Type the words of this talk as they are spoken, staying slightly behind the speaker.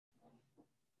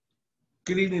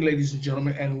Good evening, ladies and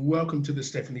gentlemen, and welcome to the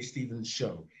Stephanie Stevens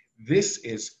Show. This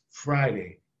is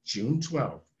Friday, June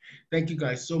 12th. Thank you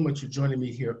guys so much for joining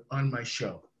me here on my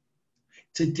show.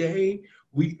 Today,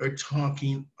 we are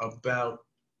talking about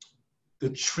the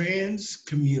trans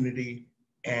community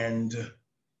and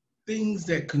things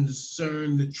that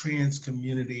concern the trans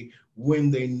community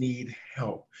when they need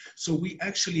help. So we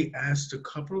actually asked a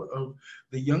couple of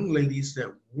the young ladies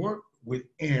that work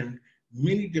within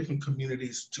many different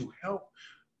communities to help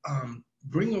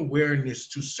bring awareness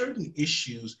to certain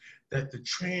issues that the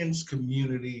trans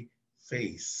community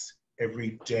face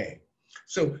every day.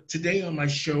 So today on my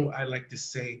show, I like to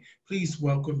say, please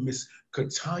welcome Miss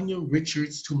Katanya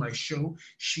Richards to my show.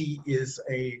 She is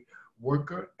a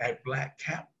worker at Black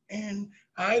Cap. And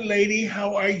hi, lady,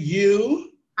 how are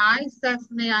you? Hi,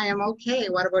 Stephanie. I am okay.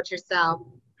 What about yourself?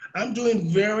 I'm doing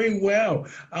very well.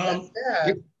 That's It,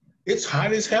 good. it's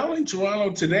hot as hell in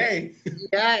Toronto today.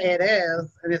 Yeah, it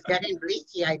is. And it's getting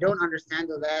bleaky. I don't understand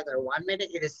the weather. One minute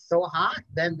it is so hot,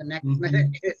 then the next minute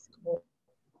Mhm. it is cold.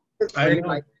 It's I really know.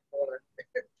 like polar.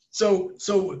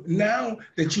 So now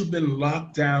that you've been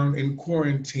locked down in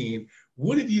quarantine,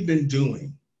 what have you been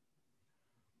doing?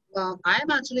 Well, I'm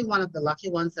actually one of the lucky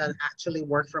ones that actually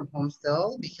work from home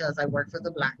still because I work for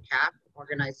the Black Cap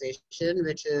organization,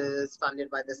 which is funded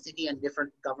by the city and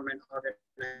different government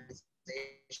organizations.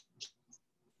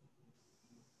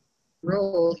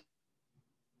 Role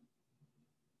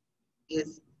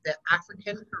is the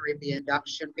African Caribbean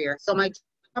Adoption Fair. So my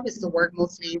job is to work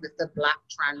mostly with the Black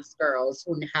trans girls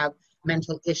who have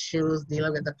mental issues,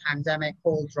 dealing with the pandemic,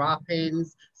 whole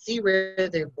drop-ins, see where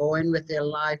they're going with their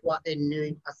life, what they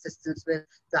need assistance with,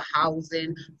 the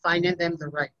housing, finding them the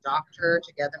right doctor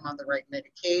to get them on the right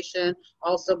medication,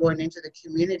 also going into the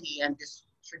community and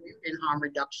distributing harm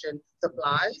reduction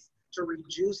supplies to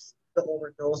reduce the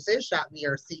overdosage that we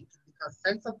are seeing. Because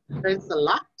since the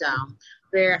lockdown,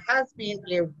 there has been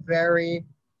a very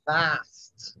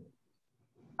vast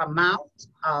amount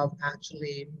of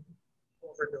actually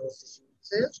overdose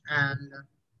usage and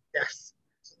deaths.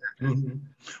 So that has Mhm.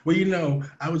 Well,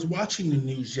 I was watching the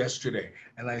news yesterday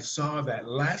and I saw that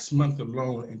last month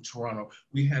alone in Toronto,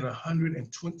 we had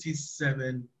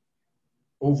 127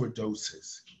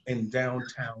 overdoses in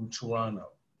downtown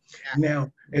Toronto. yes.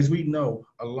 Now, as we know,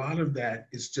 a lot of that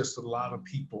is just a lot of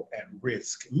people at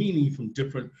risk, meaning from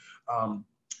different um,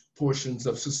 portions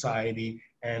of society.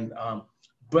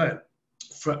 But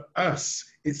for us,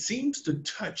 it seems to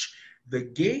touch the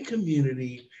gay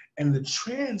community and the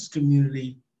trans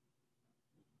community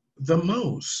the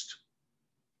most.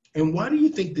 And why do you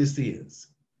think this is?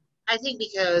 I think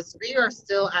because we are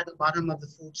still at the bottom of the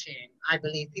food chain. I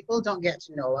believe people don't get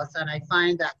to know us, and I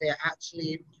find that they're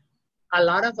actually a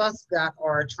lot of us that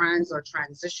are trans or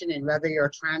transitioning, whether you're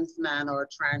a trans man or a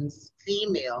trans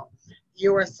female,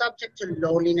 you are subject to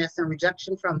loneliness and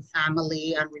rejection from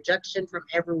family and rejection from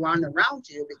everyone around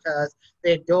you because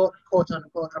they don't quote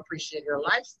unquote appreciate your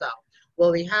lifestyle.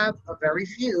 Well, we have a very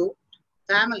few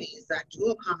families that do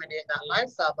accommodate that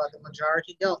lifestyle, but the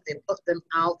majority don't. They put them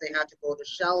out, they had to go to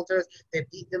shelters, they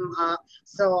beat them up.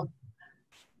 So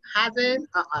having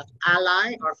an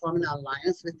ally or forming an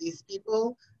alliance with these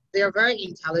people, they're very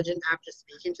intelligent after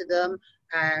speaking to them,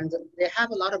 and they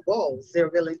have a lot of goals. They're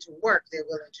willing to work, they're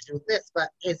willing to do this, but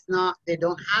it's not, they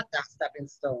don't have that stepping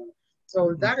stone.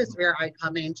 So that is where I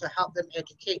come in to help them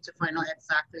educate to find out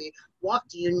exactly what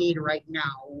do you need right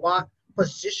now? What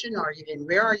position are you in?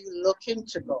 Where are you looking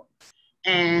to go?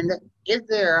 And if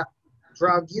they're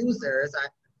drug users,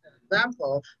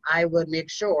 example, I would make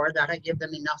sure that I give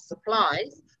them enough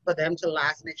supplies for them to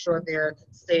last, make sure they're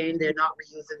not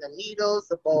reusing the needles,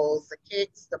 the bowls, the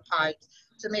kits, the pipes,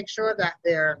 to make sure that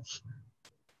they're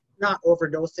not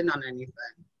overdosing on anything.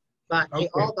 But it Okay,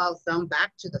 all boils down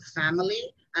back to the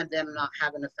family and them not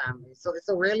having a family. So it's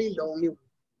a really lonely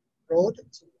road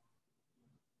to.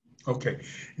 okay.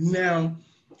 Now,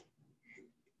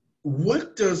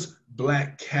 what does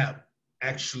Black Cap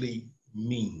actually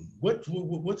mean? What's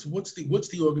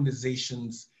the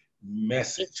organization's It,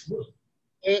 message?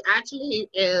 it actually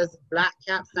is Black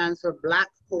CAP stands for Black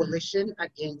Coalition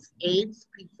Against AIDS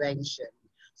Prevention.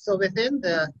 So within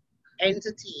the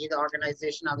entity, the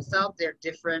organization itself, they're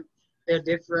different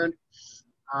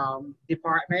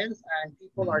departments, and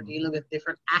people are Mhm. dealing with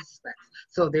different aspects.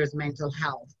 So there's mental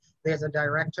health. There's a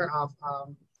director of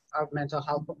mental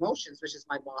health promotions, which is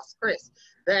my boss, Chris.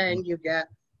 Then you get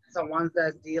someone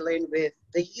that's dealing with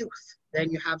the youth. Then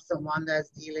you have someone that's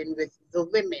dealing with the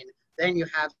women. Then you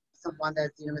have someone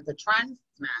that's dealing with the trans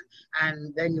man.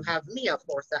 And then you have me, of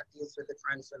course, that deals with the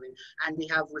trans women. And we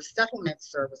have resettlement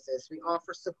services. We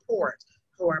offer support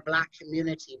to our Black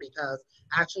community, because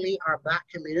actually our Black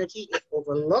community is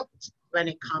overlooked when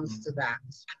it comes to that.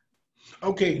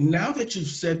 Okay, now that you've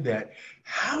said that,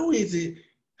 how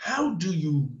do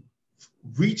you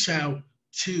reach out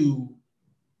to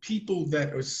people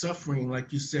that are suffering,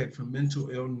 like you said, from mental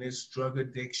illness, drug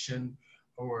addiction,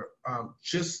 or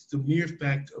just the mere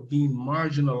fact of being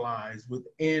marginalized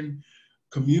within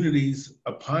communities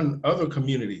upon other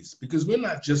communities? Because we're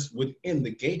not just within the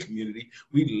gay community,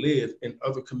 we live in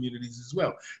other communities as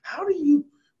well. How do you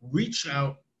reach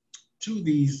out to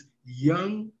these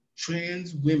young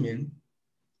trans women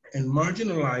and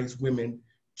marginalized women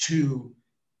to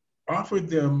offer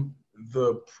them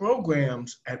the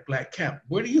programs at Black Cap?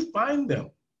 Where do you find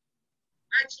them?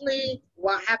 Actually,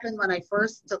 what happened when I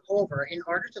first took over, in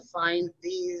order to find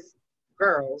these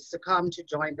girls to come to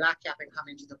join Black Cap and come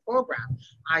into the program,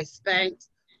 I spent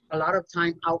a lot of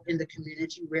time out in the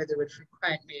community where they would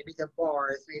frequent maybe the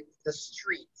bars, maybe the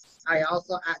streets. I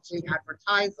also actually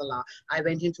advertised a lot. I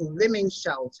went into women's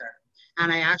shelter,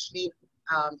 and I actually,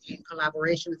 in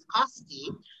collaboration with Costi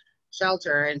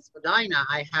Shelter in Spadina,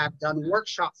 I have done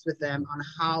workshops with them on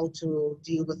how to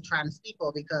deal with trans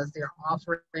people, because they're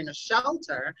offering a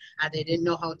shelter and they didn't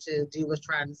know how to deal with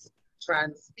trans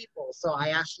people. So I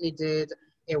actually did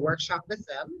a workshop with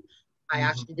them. I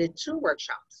actually did 2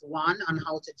 workshops, one on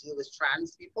how to deal with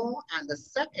trans people, and the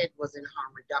second was in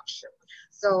harm reduction.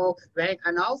 So, right,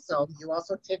 and also you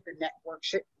also take the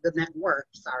network,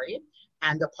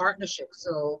 and the partnership.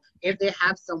 So if they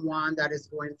have someone that is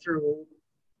going through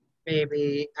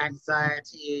maybe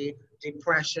anxiety,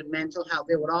 depression, mental health,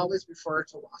 they would always refer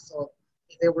to us. So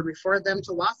they would refer them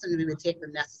to us, and we would take the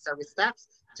necessary steps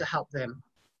to help them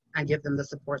and give them the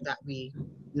support that we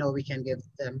know we can give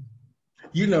them.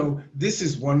 You know, this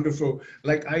is wonderful.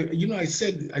 Like I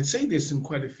say this in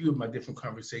quite a few of my different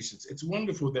conversations. It's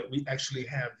wonderful that we actually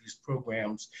have these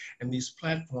programs and these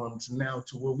platforms now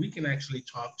to where we can actually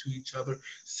talk to each other,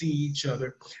 see each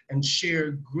other, and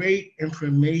share great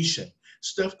information,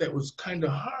 stuff that was kind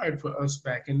of hard for us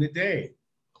back in the day.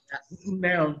 Yes.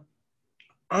 Now,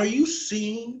 are you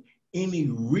seeing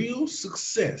any real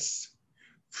success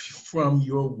from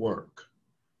your work?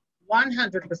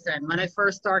 100%. When I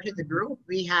first started the group,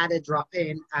 we had a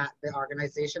drop-in at the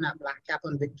organization at Black Cap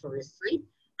on Victoria Street,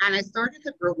 and I started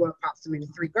the group with approximately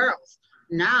 3 girls.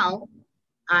 Now,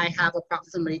 I have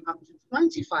approximately up to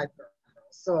 25 girls.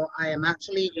 So I am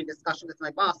actually in discussion with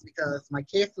my boss, because my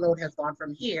caseload has gone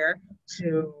from here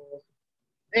to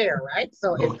there, right?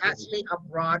 So it's actually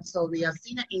abroad. So we have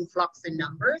seen an influx in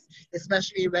numbers,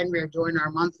 especially when we're doing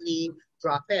our monthly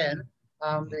drop-in.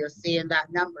 They're seeing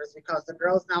that numbers, because the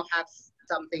girls now have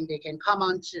something they can come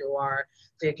onto, or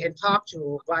they can talk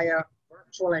to via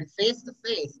virtual and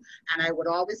face-to-face. And I would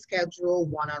always schedule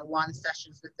one-on-one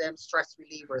sessions with them, stress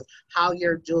relievers, how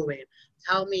you're doing.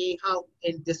 Tell me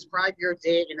and describe your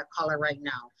day in a color right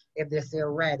now. If they say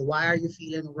red, why are you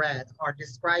feeling red? Or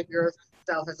describe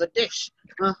yourself as a dish.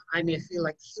 I may feel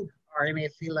like soup, or I may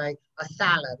feel like a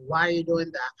salad. Why are you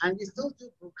doing that? And we still do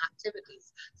group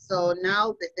activities. So now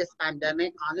with this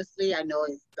pandemic, honestly, I know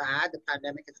it's bad. The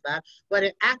pandemic is bad, but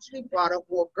it actually brought up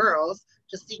more girls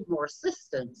to seek more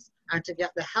assistance and to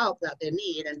get the help that they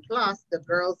need. And plus, the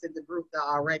girls in the group that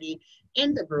are already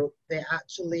in the group, they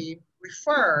actually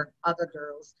refer other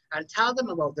girls and tell them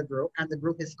about the group. And the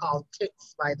group is called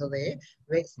TITS, by the way,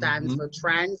 which stands for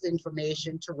Trans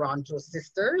Information Toronto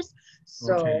Sisters.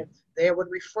 So they would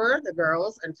refer the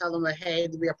girls and tell them, hey,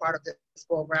 we are part of this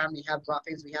program. We have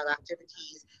drop-ins, we have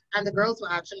activities. And the girls will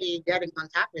actually get in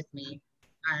contact with me.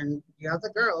 And the other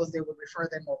girls, they would refer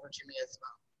them over to me as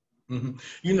well. Mm-hmm.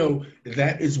 You know,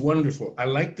 that is wonderful. I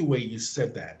like the way you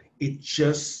said that. It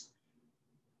just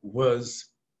was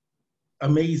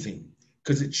amazing,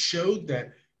 because it showed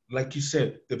that, like you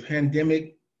said, the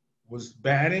pandemic was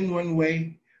bad in one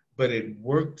way, but it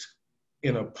worked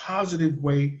in a positive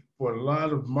way for a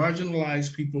lot of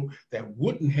marginalized people that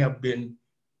wouldn't have been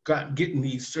getting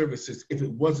these services if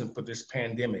it wasn't for this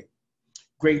pandemic.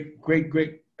 Great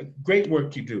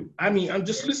work you do. I mean, I'm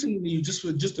just listening to you just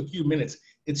for just a few minutes.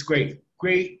 It's great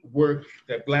work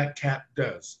that Black Cap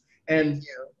does. And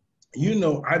you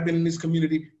know, I've been in this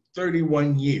community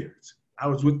 31 years. I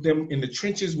was with them in the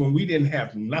trenches when we didn't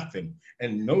have nothing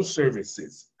and no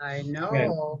services. I know.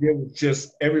 And it was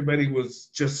just, everybody was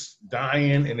just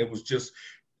dying, and it was just,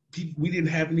 we didn't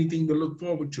have anything to look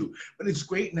forward to. But it's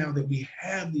great now that we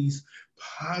have these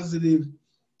positive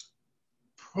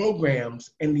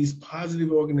programs and these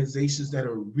positive organizations that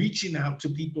are reaching out to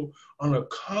people on a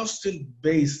constant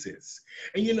basis.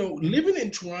 And you know, living in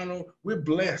Toronto, we're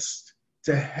blessed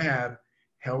to have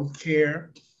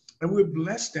healthcare, And we're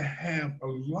blessed to have a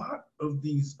lot of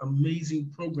these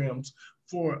amazing programs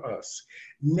for us.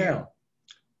 Now,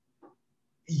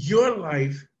 your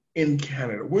life in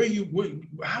Canada,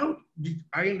 how did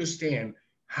I understand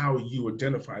how you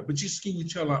identify, but just can you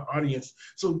tell our audience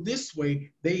so this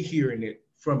way they hearing it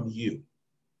from you?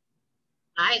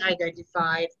 I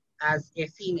identified as a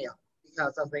female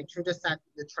because I went through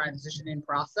the transitioning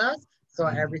process. So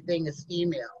everything is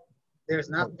female. There's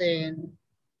nothing,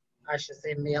 I should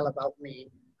say, male about me.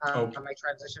 Okay. I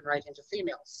transitioned right into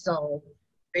female. So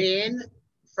being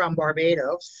from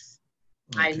Barbados,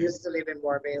 I used to live in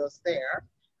Barbados there.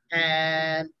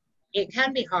 And it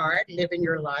can be hard living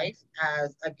your life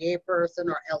as a gay person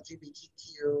or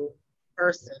LGBTQ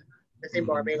person within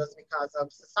Barbados because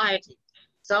of society.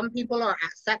 Some people are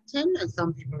accepting and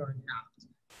some people are not.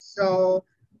 So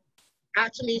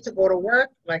actually to go to work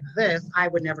like this, I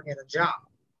would never get a job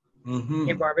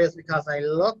in Barbados because I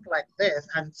look like this.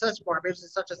 And Barbados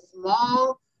is such a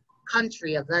small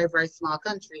country, a very, very small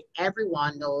country.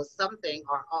 Everyone knows something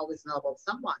or always know about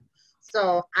someone.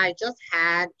 So I just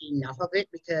had enough of it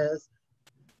because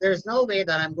there's no way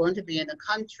that I'm going to be in a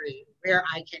country where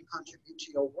I can contribute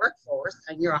to your workforce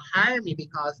and you're hiring me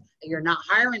because you're not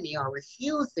hiring me or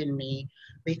refusing me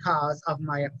because of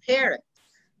my appearance.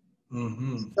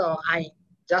 So I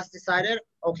just decided,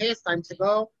 okay, it's time to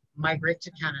go migrate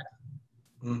to Canada.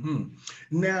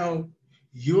 Now,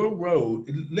 your road,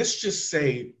 let's just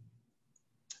say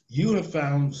you have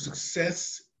found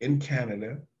success in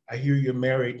Canada. I hear you're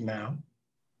married now.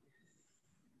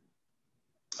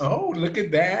 Oh, look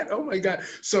at that. Oh my God.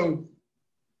 So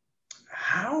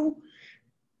how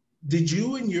did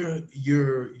you and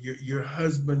your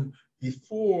husband,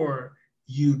 before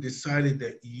you decided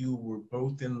that you were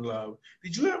both in love,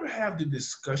 did you ever have the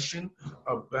discussion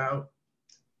about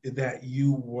that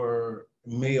you were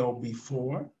male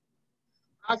before?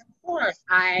 Of course,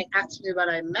 when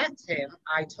I met him,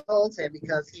 I told him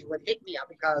because he would hit me up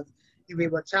because we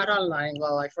would chat online.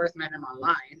 Well, I first met him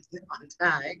online on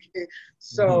Tag.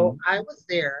 So I was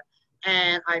there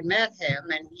and I met him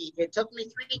and it took me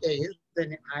 3 days.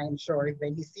 And I'm sure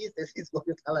when he sees this, he's going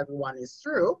to tell everyone it's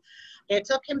true. It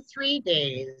took him 3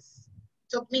 days,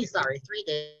 three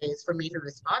days for me to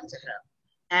respond to him.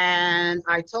 And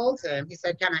I told him, he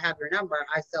said, can I have your number?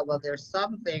 I said, well, there's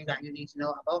something that you need to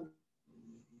know about me.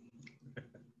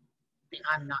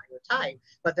 I'm not your type.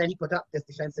 But then he put up this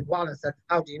defensive wall and said,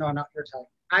 how do you know I'm not your type?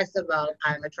 I said, well,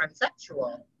 I'm a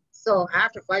transsexual. So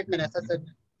after 5 minutes, I said,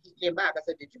 he came back. I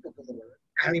said, did you Google the word?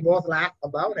 And we both laughed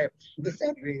about it. He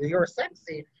said, you're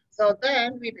sexy. So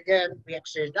then we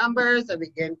exchanged numbers and we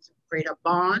began to create a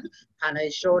bond. And I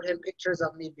showed him pictures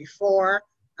of me before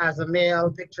as a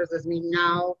male, pictures of me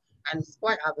now. And it's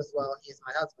quite obvious, well, he's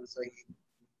my husband. So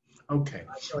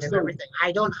I showed him everything.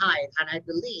 I don't hide. And I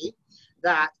believe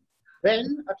that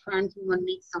when a trans woman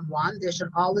meets someone, they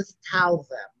should always tell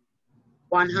them,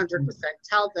 100%,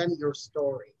 tell them your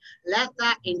story. Let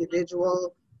that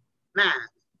individual man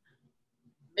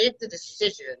make the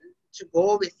decision to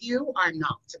go with you or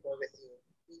not to go with you.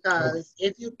 Because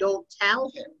if you don't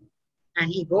tell him and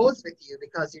he goes with you,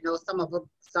 because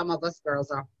some of us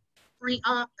girls are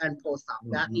pre-op and post-op.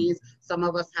 That means some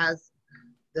of us has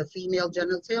the female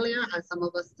genitalia, and some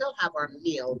of us still have our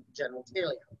male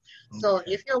genitalia. So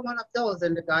if you're one of those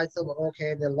and the guy said, well,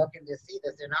 okay, they're looking to see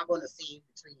this, they're not going to see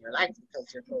between your legs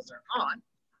because your clothes are on.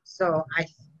 So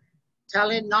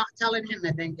not telling him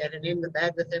and then getting in the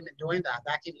bed with him and doing that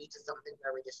can lead to something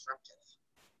very destructive.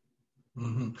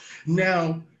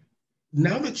 Now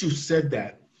that you've said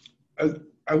that,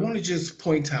 I want to just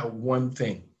point out one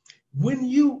thing. When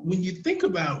you think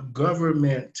about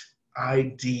government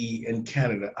ID in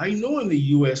Canada, I know in the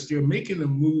US they're making a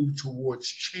move towards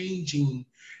changing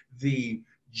the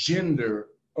gender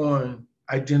on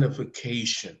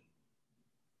identification.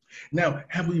 Now,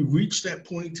 have we reached that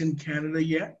point in Canada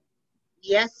yet?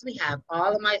 Yes, we have.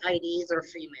 All of my IDs are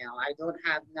female. I don't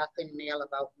have nothing male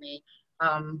about me.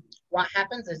 What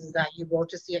happens is that you go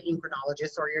to see an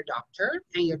endocrinologist or your doctor,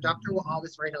 and your doctor will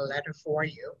always write a letter for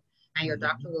you. And your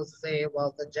doctor will say,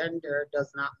 well, the gender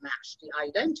does not match the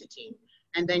identity.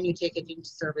 And then you take it into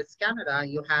Service Canada,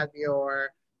 you have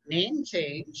your name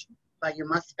change, but you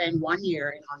must spend 1 year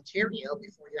in Ontario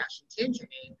before you actually change your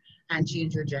name and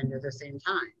change your gender at the same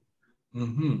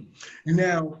time.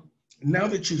 Now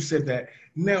that you've said that,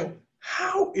 now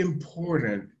how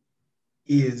important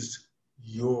is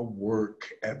your work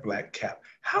at Black Cap?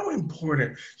 How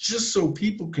important, just so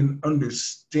people can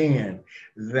understand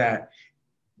that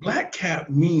Black Cap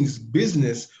means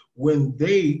business when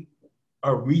they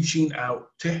are reaching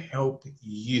out to help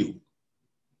you?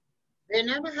 they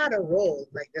never had a role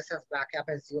like this as Black Cap,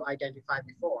 as you identified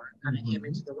before. And I came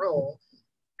into the role.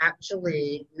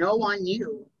 Actually, no one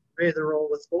knew where the role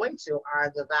was going to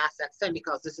or the vast extent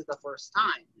because this is the first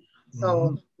time.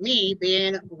 So me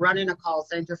being running a call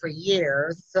center for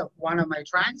years, so one of my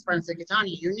trans friends said,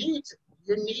 Kitani, you need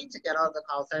to get out of the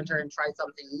call center and try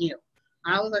something new.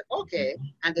 And I was like, okay.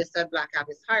 And they said Black Cap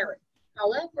is hiring.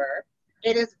 However,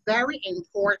 it is very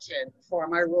important for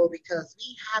my role because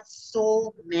we have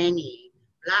so many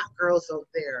Black girls out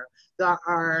there that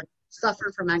are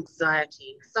suffering from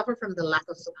anxiety, suffering from the lack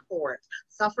of support,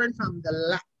 suffering from the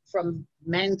lack from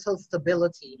mental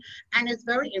stability. And it's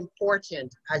very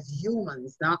important as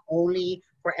humans, not only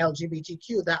for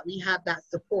LGBTQ, that we have that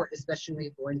support,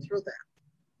 especially going through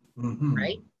that,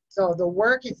 right? So the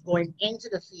work is going into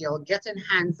the field, getting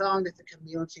hands-on with the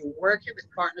community, working with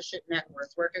partnership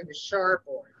networks, working with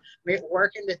Shareboard,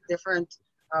 working with different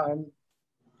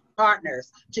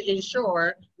partners to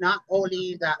ensure not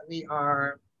only that we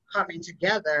are coming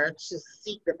together to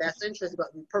seek the best interest, but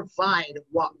we provide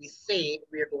what we say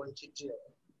we're going to do.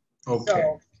 Okay.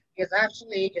 So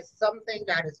it's something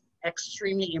that is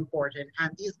extremely important.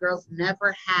 And these girls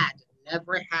never had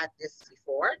this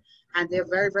before. And they're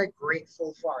very, very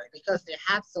grateful for it because they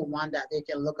have someone that they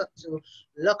can look up to,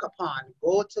 look upon,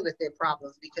 go to with their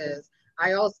problems. Because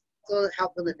I also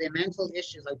help them with their mental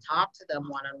issues. I talk to them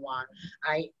one-on-one.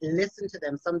 I listen to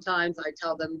them. Sometimes I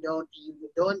tell them, if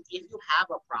you have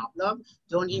a problem,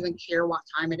 don't even care what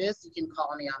time it is. You can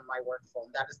call me on my work phone.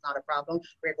 That is not a problem.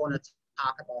 We're going to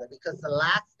talk about it because the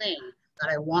last thing that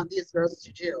I want these girls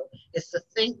to do is to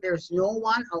think there's no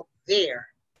one out there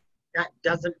that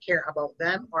doesn't care about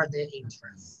them or their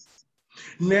interests.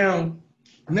 Now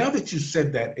that you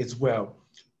said that as well,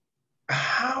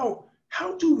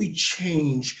 how do we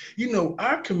change? You know,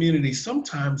 our community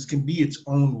sometimes can be its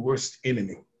own worst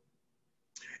enemy.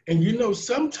 And you know,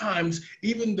 sometimes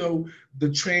even though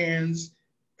the trans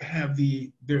have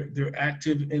they're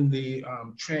active in the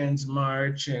trans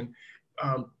march and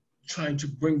trying to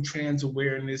bring trans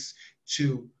awareness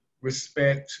to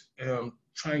respect,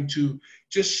 trying to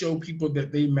just show people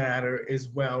that they matter as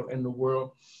well in the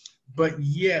world. But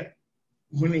yet,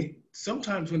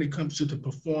 sometimes when it comes to the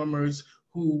performers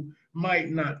who might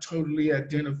not totally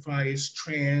identify as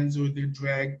trans, or they're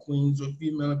drag queens or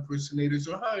female impersonators,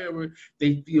 or however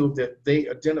they feel that they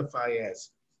identify as,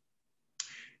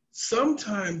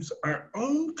 sometimes our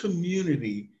own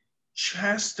community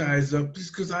chastise us,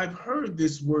 because I've heard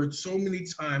this word so many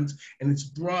times and it's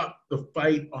brought the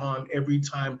fight on every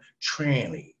time,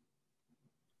 tranny.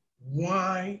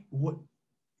 Why?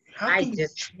 How can we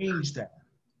change that?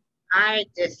 I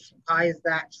despise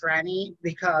that tranny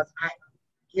because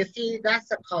you see,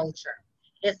 that's a culture.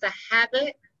 It's a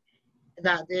habit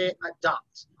that they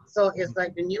adopt. So it's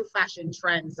like the new fashion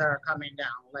trends are coming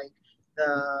down, like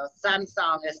the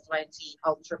Samsung S20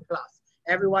 Ultra Plus.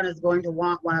 Everyone is going to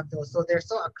want one of those. So they're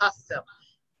so accustomed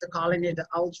to calling it the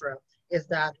Ultra, is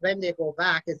that when they go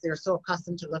back, is they're so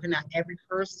accustomed to looking at every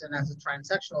person as a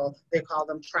transsexual, they call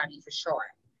them tranny for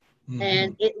short.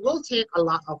 And it will take a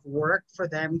lot of work for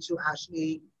them to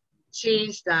actually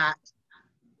change that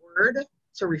word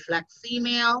to reflect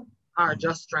female or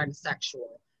just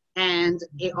transsexual. And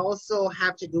it also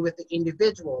have to do with the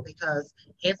individual, because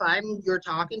if you're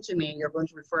talking to me and you're going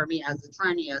to refer me as a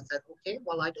tranny, I said, okay,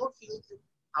 well, I don't feel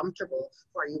comfortable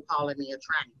for you calling me a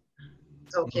tranny.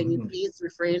 So can you please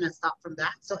refrain and stop from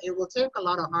that? So it will take a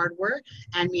lot of hard work,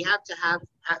 and we have to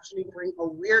actually bring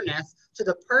awareness to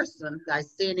the person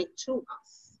that's saying it to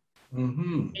us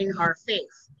in our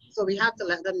face. So we have to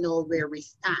let them know where we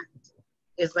stand.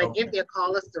 It's like if they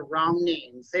call us the wrong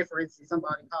name, say for instance,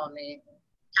 somebody called me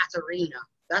Katarina.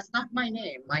 That's not my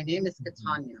name. My name is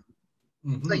Katanya.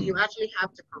 So you actually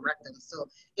have to correct them. So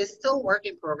it's still work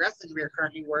in progress, and we're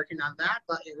currently working on that,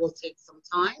 but it will take some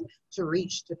time to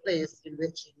reach the place in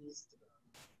which it needs to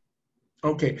go.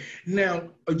 Okay. Now,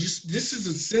 this is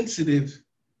a sensitive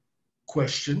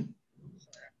question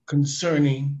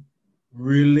concerning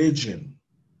religion,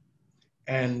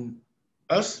 and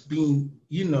us being,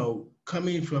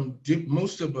 coming from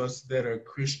most of us that are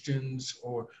Christians,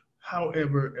 or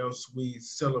however else we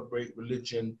celebrate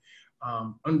religion,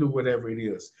 under whatever it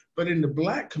is. But in the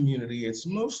Black community, it's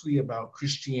mostly about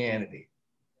Christianity.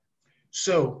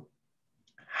 So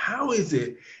how is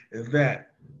it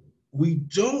that we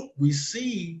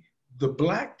see the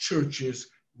Black churches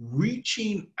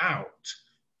reaching out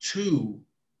to,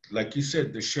 like you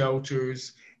said, the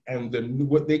shelters and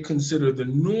what they consider the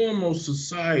normal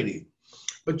society,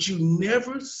 but you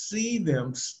never see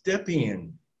them step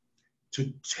in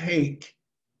to take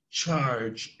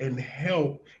charge and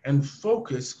help and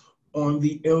focus on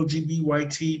the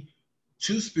LGBT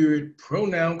two-spirit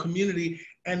pronoun community,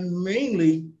 and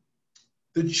mainly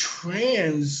the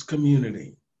trans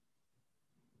community?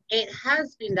 It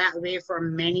has been that way for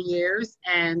many years,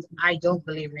 and I don't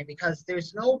believe in it because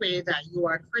there's no way that you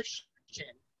are Christian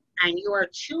and you are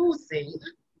choosing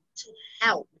to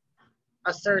help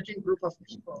a certain group of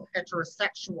people,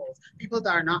 heterosexuals, people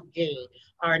that are not gay,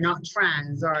 are not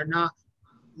trans, are not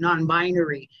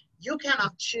non-binary. You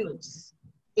cannot choose.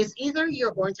 It's either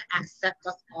you're going to accept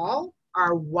us all,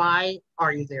 or why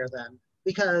are you there then?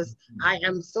 Because I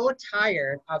am so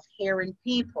tired of hearing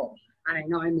people, and I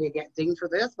know I may get dinged for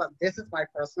this, but this is my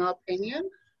personal opinion.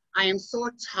 I am so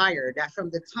tired that from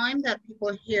the time that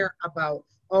people hear about,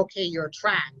 okay, you're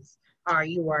trans, or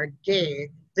you are gay,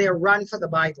 they run for the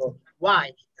Bible.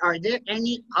 Why? Are there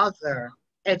any other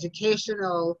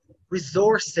educational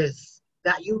resources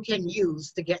that you can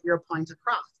use to get your point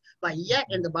across? But yet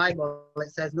in the Bible,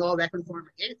 it says, no weapon formed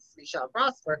against me shall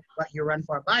prosper, but you run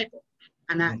for a Bible.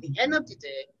 And at the end of the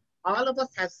day, all of us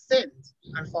have sinned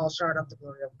and fall short of the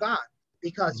glory of God.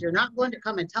 Because you're not going to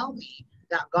come and tell me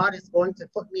that God is going to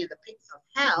put me in the pits of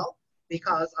hell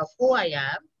because of who I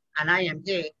am, and I am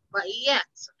gay, but yet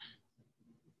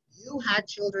you had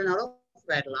children out of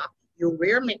wedlock, you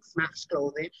wear mixed match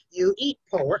clothing, you eat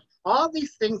pork, all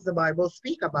these things the Bible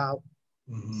speak about.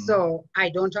 So I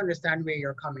don't understand where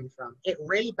you're coming from. It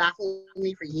really baffled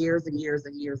me for years and years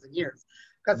and years and years.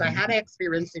 Because I had an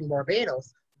experience in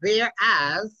Barbados,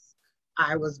 whereas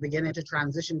I was beginning to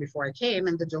transition before I came,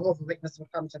 and the Jehovah's Witness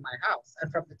would come to my house.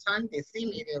 And from the time they see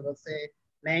me, they will say,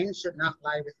 men should not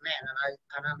lie with men.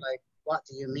 And I'm like, what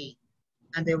do you mean?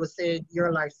 And they would say,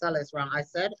 your lifestyle is wrong. I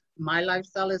said, my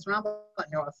lifestyle is wrong, but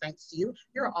no offense to you,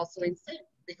 you're also in sin.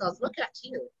 Because look at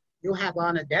you. You have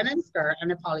on a denim skirt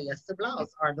and a polyester blouse.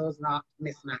 Are those not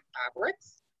mismatched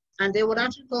fabrics? And they would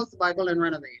actually close the Bible and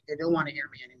run away. They don't want to hear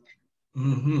me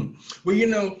anymore.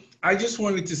 Well, I just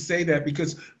wanted to say that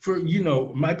because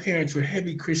my parents were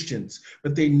heavy Christians,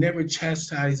 but they never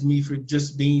chastised me for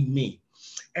just being me.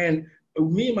 And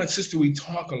me and my sister, we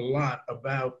talk a lot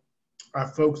about our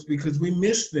folks because we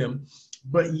miss them,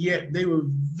 but yet they were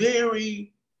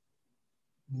very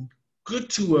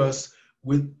good to us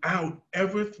without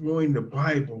ever throwing the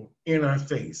Bible in our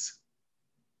face.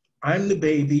 I'm the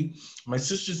baby, my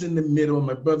sister's in the middle,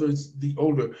 my brother's the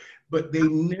older, but they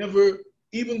never,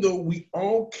 even though we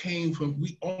all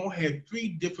had three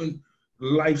different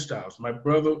lifestyles. My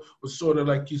brother was sort of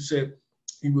like you said,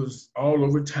 he was all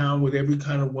over town with every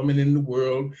kind of woman in the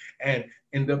world and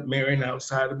ended up marrying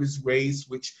outside of his race,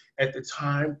 which at the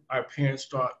time our parents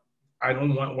thought, I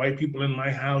don't want white people in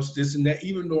my house, this and that,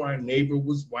 even though our neighbor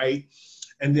was white.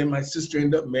 And then my sister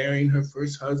ended up marrying her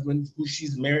first husband, who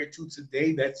she's married to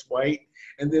today, that's white.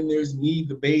 And then there's me,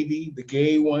 the baby, the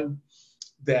gay one,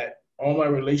 that all my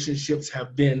relationships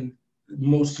have been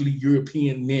mostly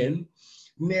European men.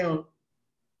 Now,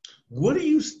 what do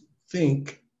you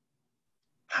think,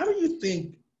 how do you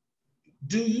think,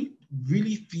 do you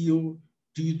really feel,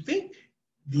 do you think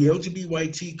the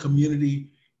LGBT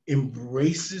community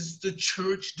embraces the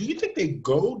church? Do you think they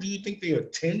go? Do you think they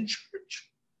attend church?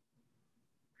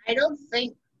 I don't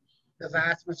think the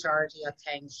vast majority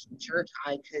attend church.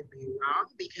 I could be wrong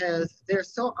because they're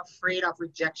so afraid of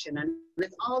rejection. And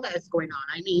with all that is going on,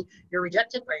 I mean, you're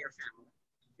rejected by your family,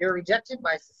 you're rejected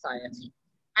by society.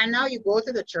 And now you go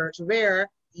to the church where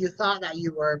you thought that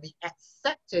you were be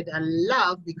accepted and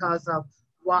loved because of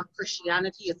what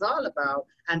Christianity is all about.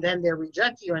 And then they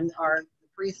reject you, and our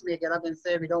priest may get up and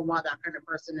say, we don't want that kind of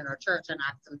person in our church, and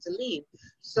ask them to leave.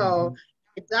 So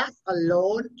that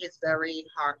alone is very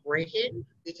heartbreaking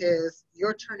because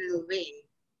you're turning away,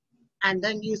 and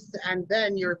then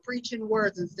you're preaching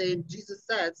words and saying Jesus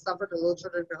said, "Suffer the little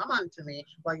children to come unto me,"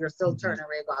 while you're still turning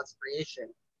away God's creation.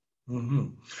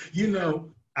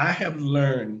 I have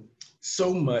learned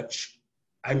so much.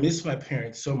 I miss my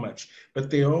parents so much, but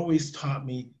they always taught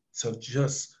me to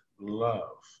just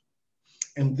love.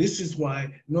 And this is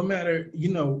why, no matter,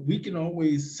 we can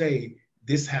always say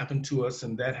this happened to us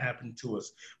and that happened to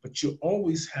us, but you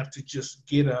always have to just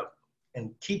get up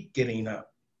and keep getting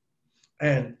up.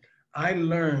 And I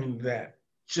learned that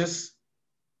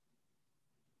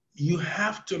you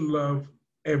have to love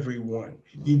everyone.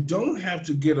 You don't have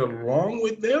to get along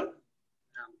with them.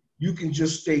 You can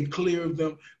just stay clear of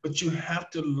them, but you have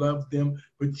to love them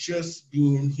for just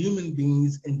being human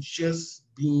beings and just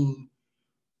being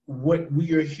what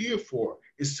we are here for,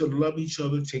 is to love each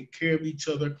other, take care of each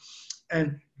other.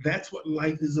 And that's what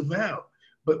life is about.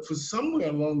 But for somewhere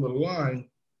along the line,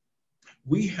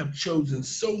 we have chosen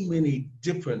so many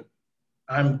different,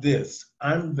 I'm this,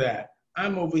 I'm that,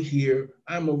 I'm over here,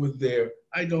 I'm over there.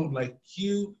 I don't like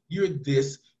you, you're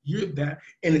this, you're that.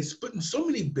 And it's putting so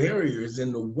many barriers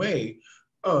in the way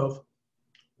of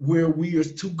where we are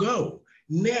to go.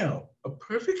 Now, a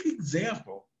perfect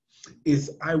example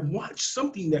is I watched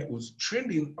something that was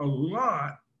trending a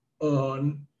lot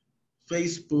on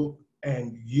Facebook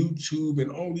and YouTube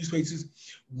and all these places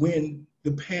when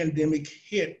the pandemic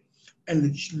hit and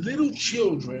the little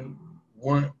children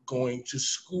weren't going to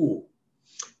school.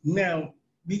 Now,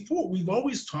 before, we've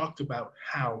always talked about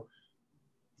how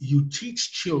you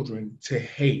teach children to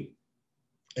hate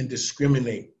and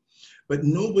discriminate, but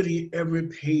nobody ever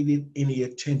paid it any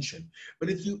attention. But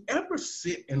if you ever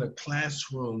sit in a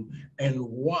classroom and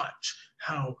watch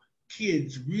how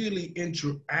kids really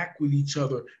interact with each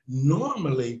other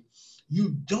normally, you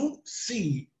don't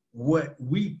see what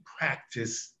we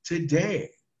practice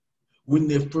today when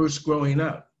they're first growing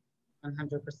up.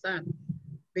 100%.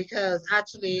 Because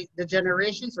actually the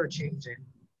generations are changing.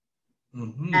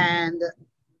 Mm-hmm. And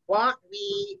what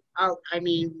we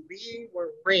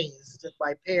were raised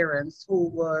by parents who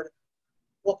would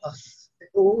whoop us,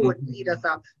 who would beat us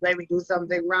up. When we do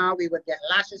something wrong, we would get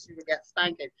lashes, we would get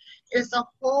spanking. It's a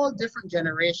whole different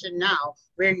generation now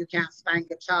where you can't spank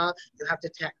a child. You have to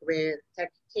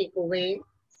take away,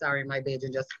 sorry, my baby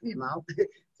just came out,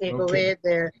 take away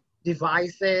their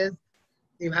devices.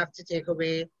 You have to take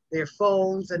away their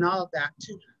phones and all of that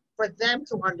for them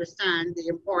to understand the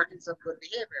importance of good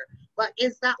behavior. But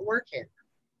is that working?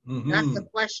 That's the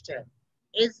question.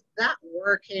 Is that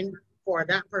working for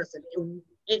that person?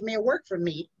 It may work for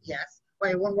me, yes,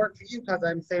 but it won't work for you because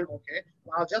I'm saying, okay,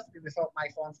 well, I'll just be without my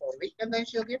phone for a week and then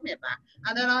she'll give me it back.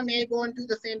 And then I may go and do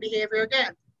the same behavior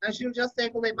again. And she'll just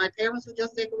take away, my parents will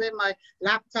just take away my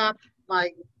laptop, my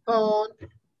phone,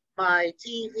 my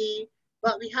TV.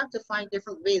 But we have to find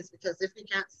different ways, because if we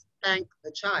can't spank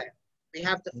the child, we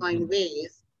have to find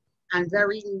ways and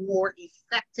very more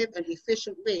effective and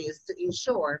efficient ways to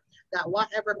ensure that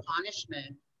whatever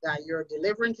punishment that you're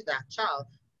delivering to that child,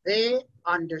 they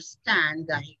understand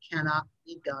that it cannot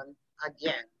be done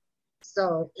again.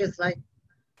 So it's like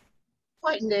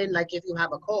finding, like if you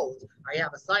have a cold or you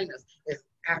have a sinus, it's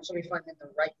actually finding the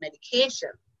right medication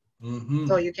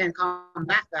so you can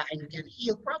combat that and you can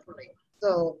heal properly.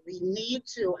 So we need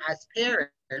to, as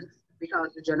parents,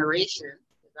 because the generation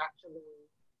is actually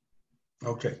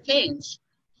changed,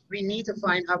 we need to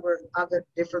find other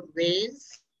different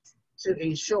ways to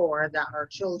ensure that our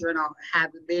children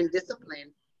have been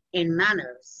disciplined in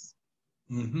manners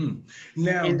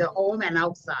now, in the home and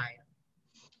outside.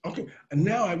 Okay, and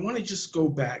now I want to just go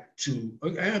back to,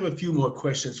 I have a few more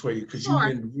questions for you because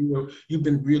you've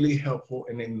been really helpful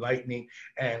and enlightening,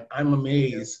 and I'm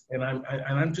amazed, and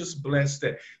I'm just blessed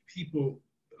that people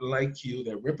like you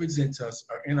that represent us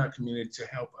are in our community to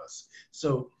help us.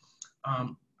 So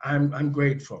I'm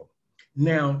grateful.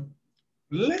 Now,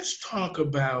 let's talk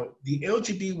about the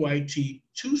LGBT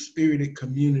two-spirited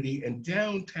community in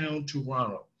downtown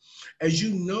Toronto. As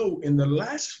you know, in the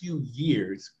last few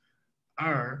years,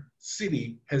 our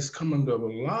city has come under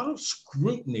a lot of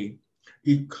scrutiny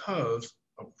because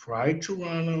of Pride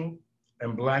Toronto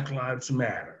and Black Lives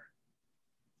Matter.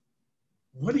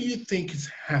 What do you think has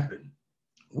happened?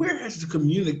 Where has the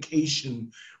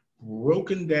communication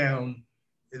broken down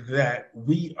that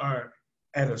we are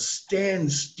at a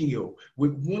standstill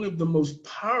with one of the most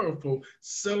powerful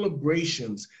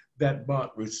celebrations that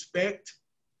brought respect,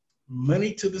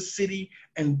 money to the city,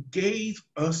 and gave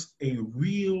us a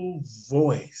real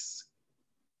voice?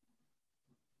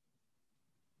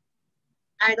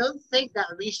 I don't think that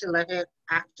we should let it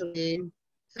actually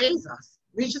phase us.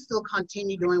 We should still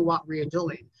continue doing what we're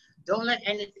doing. Don't let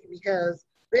anything, because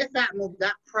with that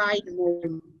pride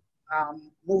movement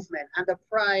and the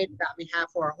pride that we have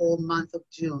for a whole month of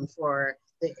June for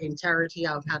the entirety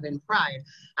of having pride,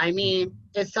 I mean,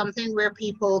 it's something where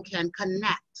people can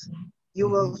connect. You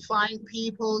will find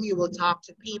people, you will talk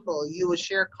to people, you will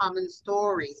share common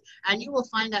stories, and you will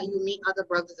find that you meet other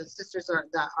brothers and sisters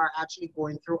that are actually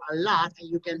going through a lot, and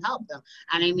you can help them.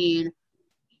 And I mean,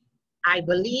 I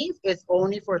believe it's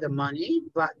only for the money,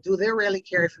 but do they really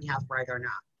care if we have pride or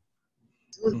not?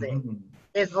 Do they?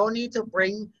 It's only to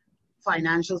bring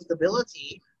financial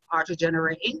stability or to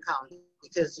generate income,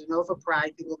 because, you know, for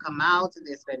pride, people come out and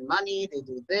they spend money, they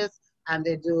do this, and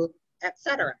they do,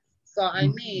 etc. So, I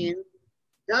mean,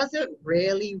 does it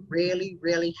really, really,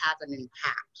 really have an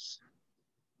impact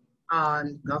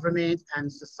on government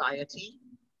and society?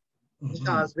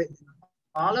 Because with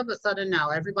all of a sudden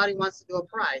now, everybody wants to do a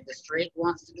pride. The straight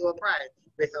wants to do a pride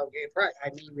without gay pride.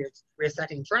 I mean, we're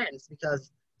setting trends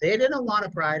because they didn't want a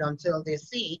pride until they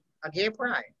see a gay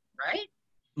pride, right?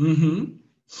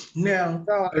 Now,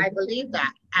 so I believe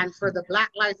that And for the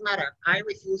Black Lives Matter, I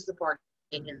refuse to partake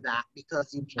in that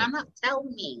because you cannot tell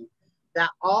me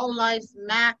that all lives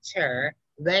matter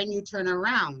when you turn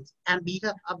around and beat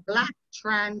up a Black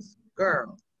trans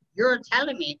girl. You're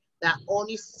telling me that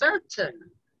only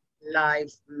certain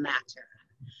lives matter.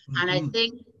 And I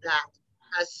think that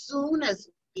as soon as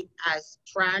we, as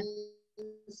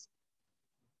trans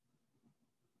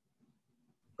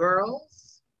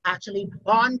girls actually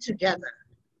bond together,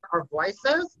 our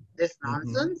voices, this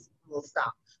nonsense will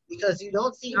stop. Because you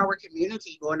don't see our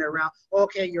community going around,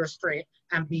 okay, you're straight,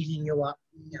 I'm beating you up.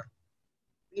 No,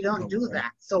 we don't do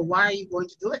that. So why are you going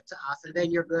to do it to us? And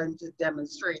then you're going to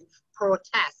demonstrate,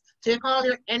 protest, take all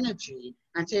your energy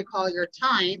and take all your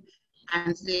time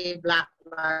and say Black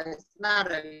Lives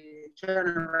Matter. You turn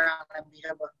around and beat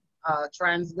up a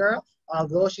trans girl,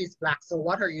 although she's Black. So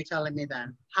what are you telling me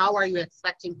then? How are you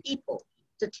expecting people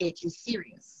to take you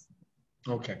serious?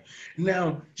 Okay.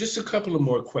 Now, just a couple of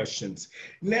more questions.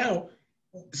 Now,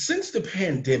 since the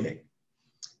pandemic,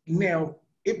 now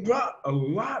it brought a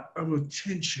lot of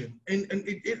attention and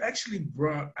it actually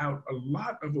brought out a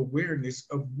lot of awareness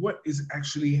of what is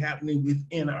actually happening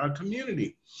within our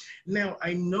community. Now,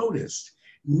 I noticed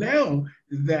now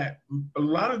that a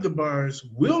lot of the bars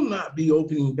will not be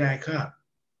opening back up.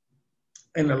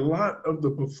 And a lot of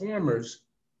the performers,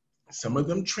 some of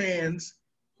them trans,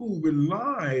 who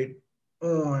relied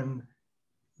on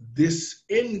this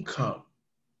income,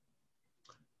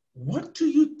 what do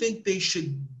you think they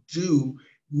should do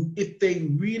if they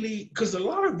really, because a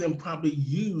lot of them probably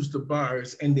use the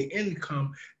bars and the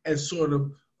income as sort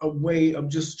of a way of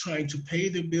just trying to pay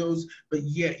their bills, but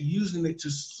yet using it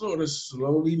to sort of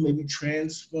slowly maybe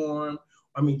transition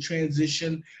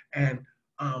and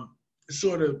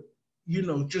sort of,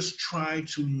 just try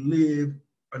to live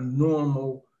a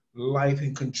normal life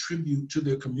and contribute to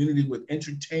their community with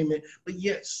entertainment, but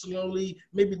yet slowly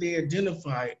maybe they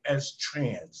identify as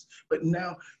trans. But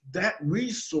now that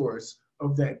resource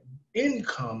of that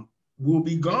income will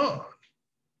be gone.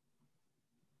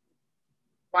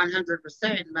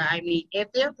 100%. But I mean, if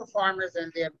they're performers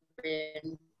and they're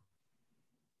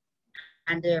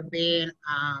being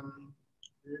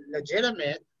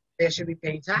legitimate, they should be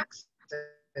paying taxes.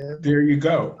 There you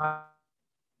go.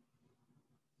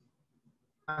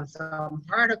 On some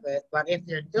part of it, but if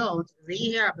they don't, we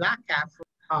here at Black Cap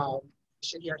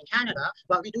here in Canada,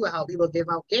 but we do how we will give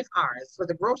out gift cards for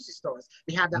the grocery stores.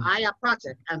 We have the IA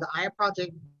project, and the IA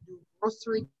project do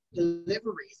grocery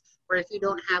deliveries, where if you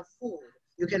don't have food,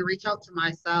 you can reach out to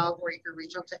myself or you can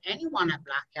reach out to anyone at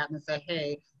Black Cat and say,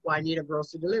 hey, well, I need a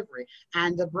grocery delivery.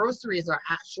 And the groceries are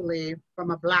actually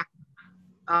from a Black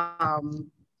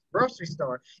grocery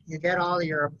store. You get all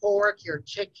your pork, your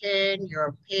chicken,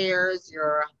 your pears,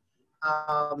 your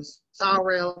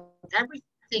sorrel,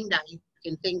 everything that you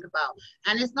can think about.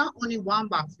 And it's not only one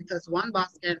box, because one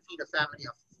box can feed a family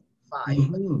of 5.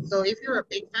 So if you're a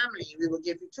big family, we will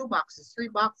give you 2 boxes, 3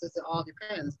 boxes, it all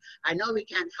depends. I know we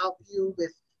can't help you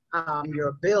with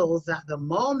your bills at the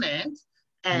moment,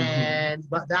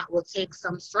 but that will take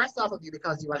some stress off of you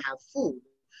because you will have food.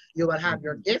 You will have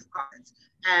your gift cards.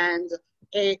 And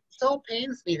it so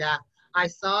pains me that I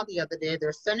saw the other day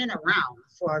they're sending around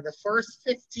for the first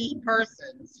 50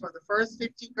 persons, for the first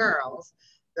 50 girls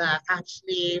that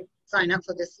actually sign up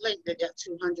for this link, they get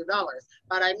 $200.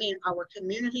 But I mean, our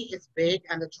community is big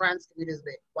and the trans community is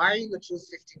big. Why are you going to choose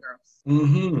 50 girls?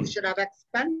 You should have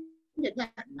expanded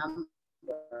that number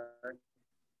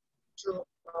to a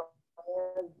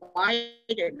more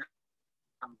wider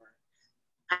number.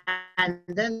 And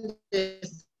then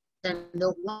this and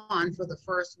the one for the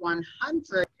first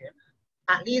 100,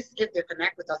 at least if they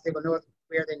connect with us, they will know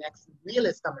where the next meal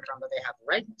is coming from, but they have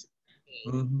rent to pay,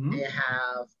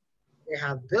 they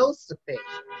have bills to pay,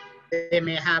 they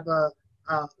may have a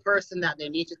person that they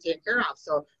need to take care of.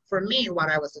 So for me, what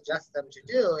I would suggest them to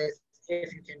do is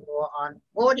if you can go on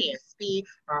ODSP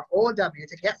or OW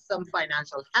to get some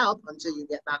financial help until you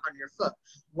get back on your foot,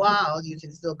 while you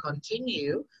can still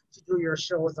continue to do your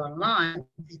shows online,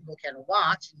 people can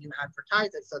watch and you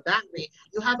advertise it. So that way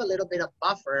you have a little bit of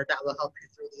buffer that will help you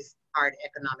through these hard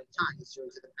economic times due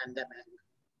to the pandemic.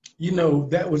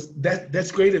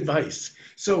 That's great advice.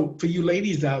 So for you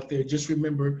ladies out there, just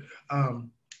remember,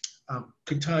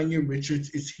 Katanya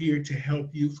Richards is here to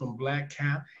help you from Black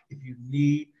Cap if you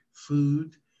need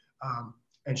food,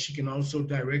 and she can also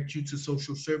direct you to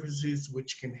social services,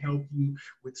 which can help you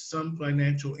with some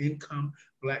financial income.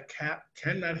 Black Cap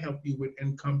cannot help you with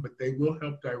income, but they will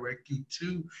help direct you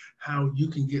to how you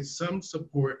can get some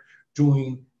support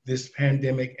during this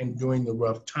pandemic and during the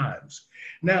rough times.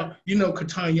 Now,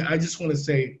 Katanya, I just want to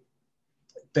say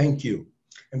thank you.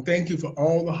 And thank you for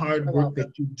all the hard You're work welcome.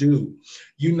 that you do.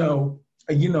 You know,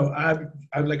 I've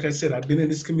like I said, I've been in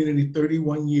this community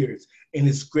 31 years, and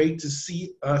it's great to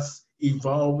see us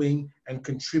evolving and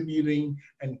contributing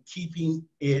and keeping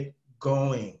it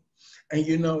going. And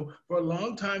for a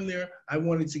long time there, I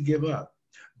wanted to give up.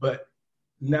 But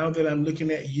now that I'm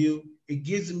looking at you, it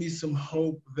gives me some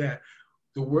hope that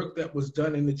the work that was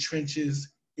done in the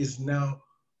trenches is now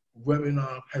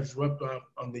has rubbed off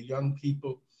on the young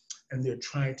people, and they're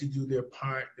trying to do their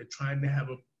part. They're trying to have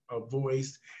a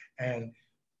voice. And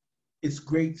it's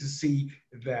great to see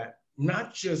that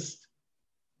not just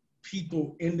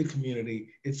people in the community,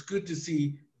 it's good to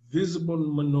see visible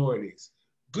minorities,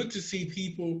 good to see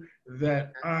people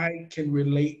that I can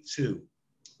relate to.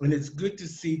 And it's good to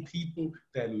see people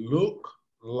that look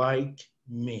like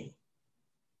me.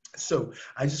 So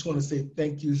I just want to say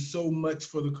thank you so much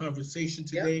for the conversation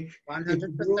today. Yep, If the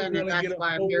girls 100%, and want to that's get a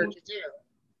why I'm here hold, to do.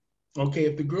 okay,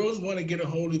 if the girls want to get a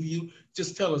hold of you,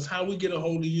 just tell us how we get a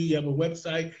hold of you. You have a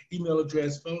website, email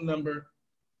address, phone number.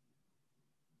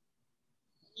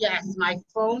 Yes, my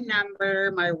phone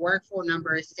number, my work phone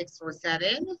number is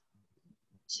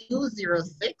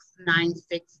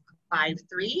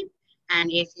 647-206-9653. And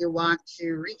if you want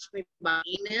to reach me by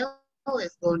email,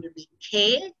 it's going to be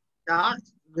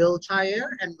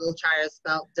k.wiltshire, and Wiltshire is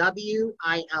spelled WILTSHIRE.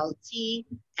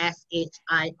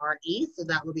 So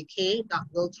that will be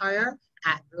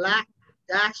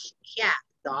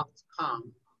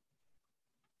k.wiltshire@black-cap.com.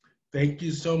 Thank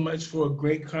you so much for a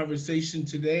great conversation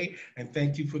today, and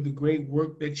thank you for the great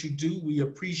work that you do. We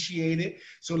appreciate it.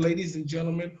 So, ladies and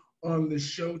gentlemen, on the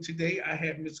show today, I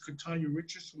had Ms. Katanya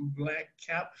Richards from Black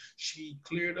Cap. She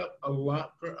cleared up a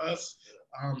lot for us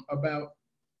about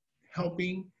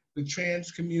helping the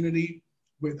trans community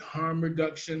with harm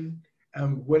reduction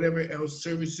and whatever else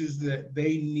services that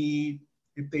they need,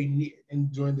 if they need,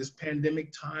 and during this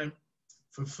pandemic time,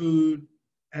 for food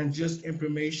and just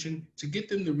information to get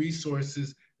them the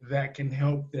resources that can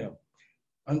help them.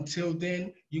 Until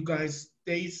then, you guys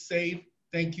stay safe.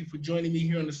 Thank you for joining me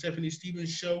here on the Stephanie Stevens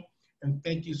Show. And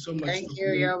thank you so much Thank for you.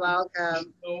 being You're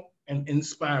welcome. and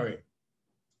inspiring.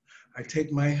 I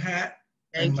take my hat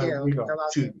and Thank my you. wig You're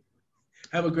off too. welcome.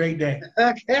 Have a great day.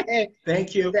 Okay.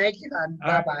 Thank you. Thank you, hon.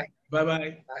 Bye-bye.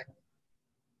 Bye-bye. Bye.